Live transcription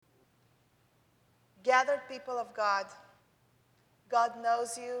Gathered people of God, God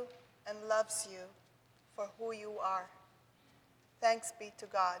knows you and loves you for who you are. Thanks be to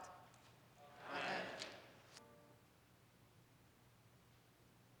God. Amen.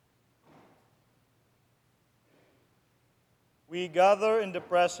 We gather in the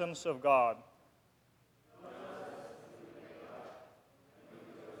presence of God.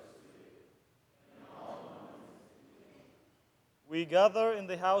 We gather in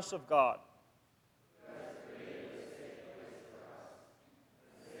the house of God.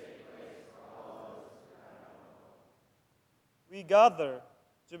 We gather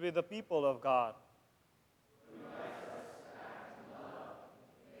to be the people of God.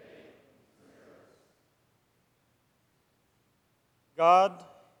 God,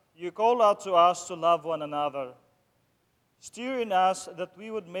 you call out to us to love one another. Stir in us that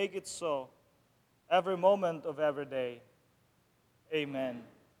we would make it so every moment of every day. Amen.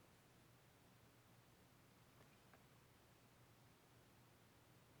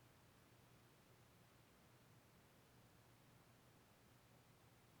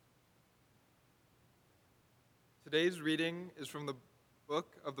 Today's reading is from the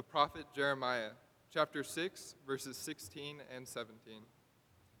book of the prophet Jeremiah, chapter 6, verses 16 and 17.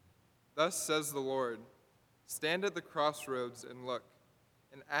 Thus says the Lord, stand at the crossroads and look,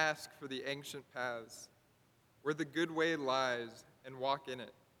 and ask for the ancient paths, where the good way lies, and walk in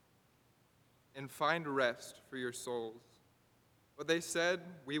it, and find rest for your souls. But they said,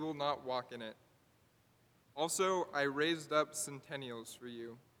 we will not walk in it. Also, I raised up centennials for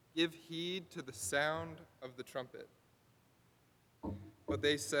you. Give heed to the sound of the trumpet. But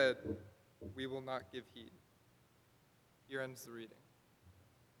they said, we will not give heed. Here ends the reading.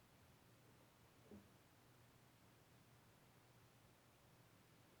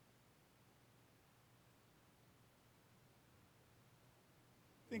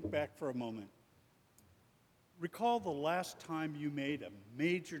 Think back for a moment. Recall the last time you made a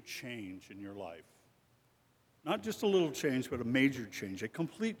major change in your life. Not just a little change, but a major change, a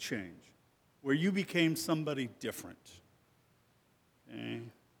complete change, where you became somebody different. Okay?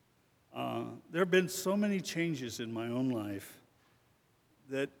 There have been so many changes in my own life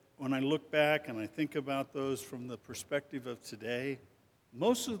that when I look back and I think about those from the perspective of today,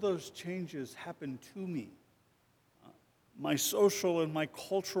 most of those changes happened to me. My social and my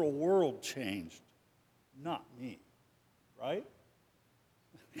cultural world changed, not me, right?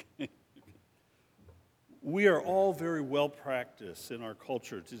 We are all very well practiced in our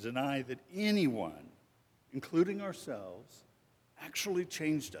culture to deny that anyone, including ourselves, actually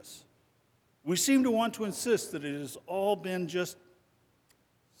changed us. We seem to want to insist that it has all been just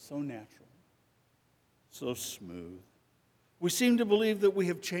so natural, so smooth. We seem to believe that we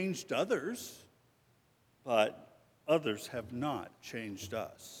have changed others, but others have not changed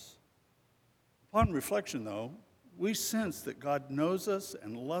us. Upon reflection, though, we sense that God knows us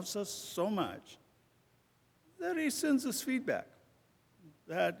and loves us so much that he sends us feedback,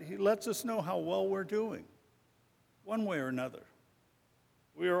 that he lets us know how well we're doing, one way or another.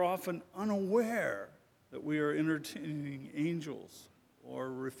 We are often unaware that we are entertaining angels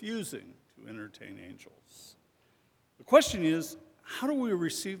or refusing to entertain angels. The question is, how do we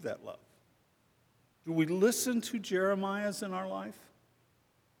receive that love? Do we listen to Jeremiahs in our life?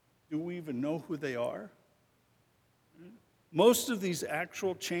 Do we even know who they are? Most of these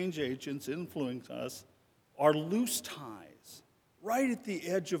actual change agents influencing us are loose ties right at the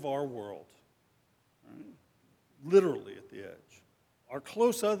edge of our world, right? Literally at the edge. Our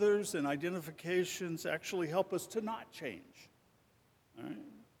close others and identifications actually help us to not change.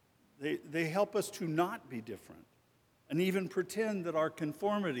 Right? They help us to not be different and even pretend that our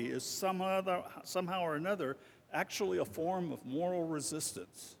conformity is somehow or another actually a form of moral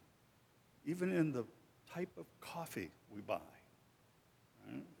resistance, even in the type of coffee we buy.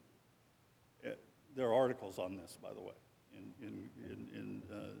 Right? There are articles on this, by the way, in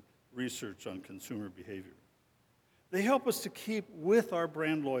research on consumer behavior. They help us to keep with our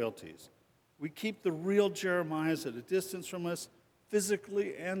brand loyalties. We keep the real Jeremiahs at a distance from us,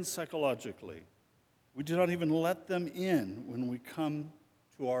 physically and psychologically. We do not even let them in when we come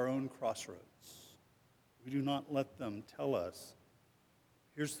to our own crossroads. We do not let them tell us,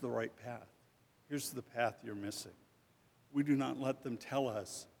 here's the right path. Here's the path you're missing. We do not let them tell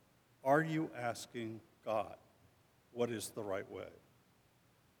us, are you asking God what is the right way?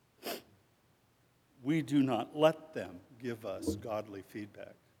 We do not let them give us godly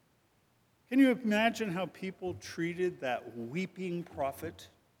feedback. Can you imagine how people treated that weeping prophet?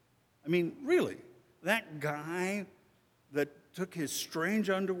 I mean, really, that guy that took his strange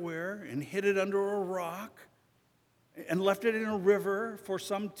underwear and hid it under a rock and left it in a river for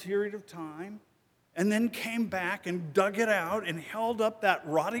some period of time and then came back and dug it out and held up that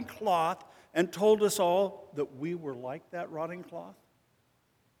rotting cloth and told us all that we were like that rotting cloth?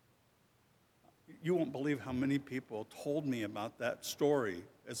 You won't believe how many people told me about that story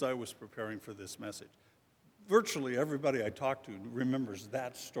as I was preparing for this message. Virtually everybody I talked to remembers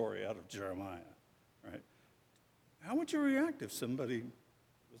that story out of Jeremiah, right? How would you react if somebody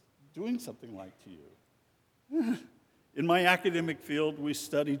was doing something like to you? In my academic field, we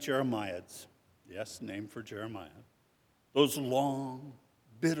study Jeremiads. Yes, name for Jeremiah. Those long,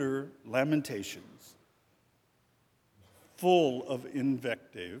 bitter lamentations, full of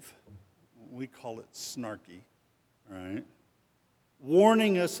invective. We call it snarky, right?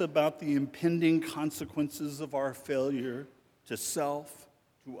 Warning us about the impending consequences of our failure to self,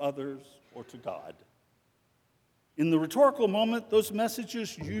 to others, or to God. In the rhetorical moment, those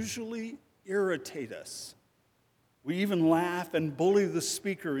messages usually irritate us. We even laugh and bully the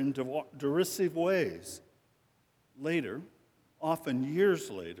speaker in derisive ways. Later, often years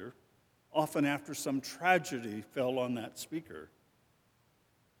later, often after some tragedy fell on that speaker,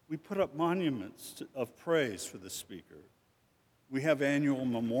 we put up monuments of praise for the speaker. We have annual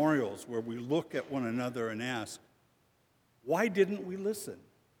memorials where we look at one another and ask, why didn't we listen?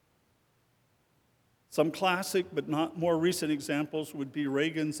 Some classic but not more recent examples would be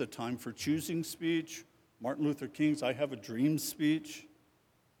Reagan's A Time for Choosing speech, Martin Luther King's I Have a Dream speech,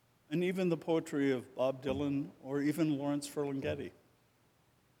 and even the poetry of Bob Dylan or even Lawrence Ferlinghetti.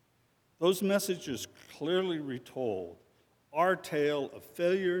 Those messages clearly retold our tale of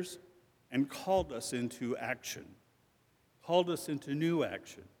failures and called us into action, called us into new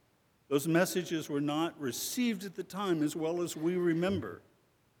action. Those messages were not received at the time as well as we remember,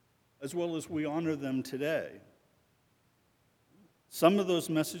 as well as we honor them today. Some of those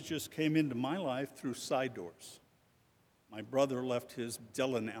messages came into my life through side doors. My brother left his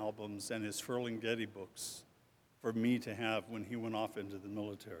Dylan albums and his Ferlinghetti books for me to have when he went off into the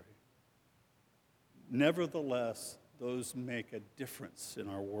military. Nevertheless, those make a difference in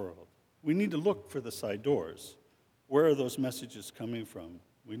our world. We need to look for the side doors. Where are those messages coming from?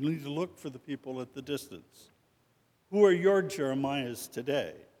 We need to look for the people at the distance. Who are your Jeremiahs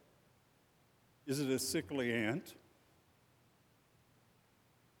today? Is it a sickly aunt?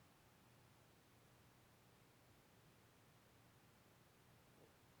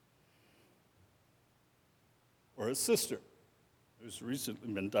 Or a sister who's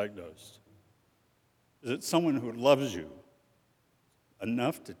recently been diagnosed? Is it someone who loves you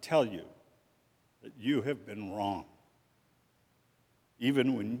enough to tell you that you have been wrong,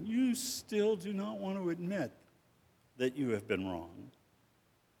 even when you still do not want to admit that you have been wrong?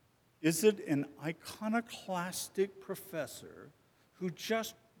 Is it an iconoclastic professor who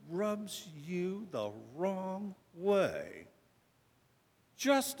just rubs you the wrong way,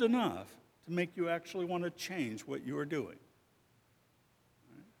 just enough to make you actually want to change what you are doing?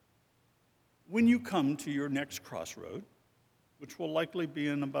 When you come to your next crossroad, which will likely be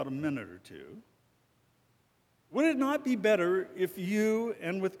in about a minute or two, would it not be better if you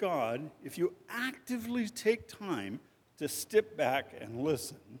and with God, if you actively take time to step back and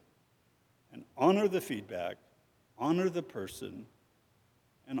listen and honor the feedback, honor the person,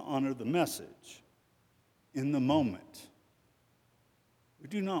 and honor the message in the moment? We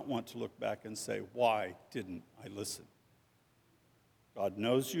do not want to look back and say, why didn't I listen? God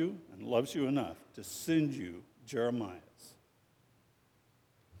knows you and loves you enough to send you Jeremiahs.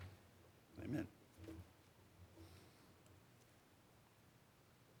 Amen.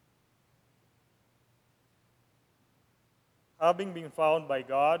 Having been found by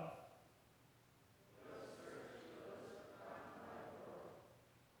God,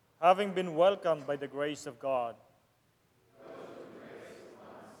 having been welcomed by the grace of God,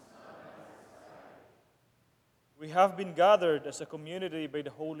 we have been gathered as a community by the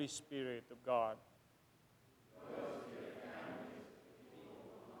Holy Spirit of God.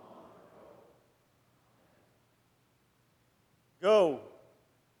 Go,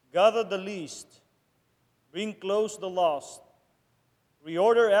 gather the least, bring close the lost,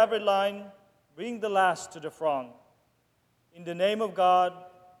 reorder every line, bring the last to the front. In the name of God,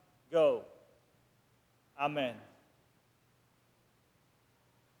 go. Amen.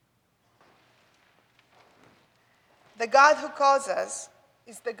 The God who calls us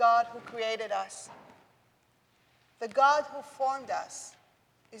is the God who created us. The God who formed us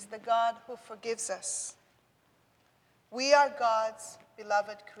is the God who forgives us. We are God's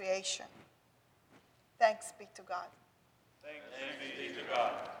beloved creation. Thanks be to God. Thanks be to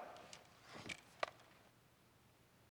God.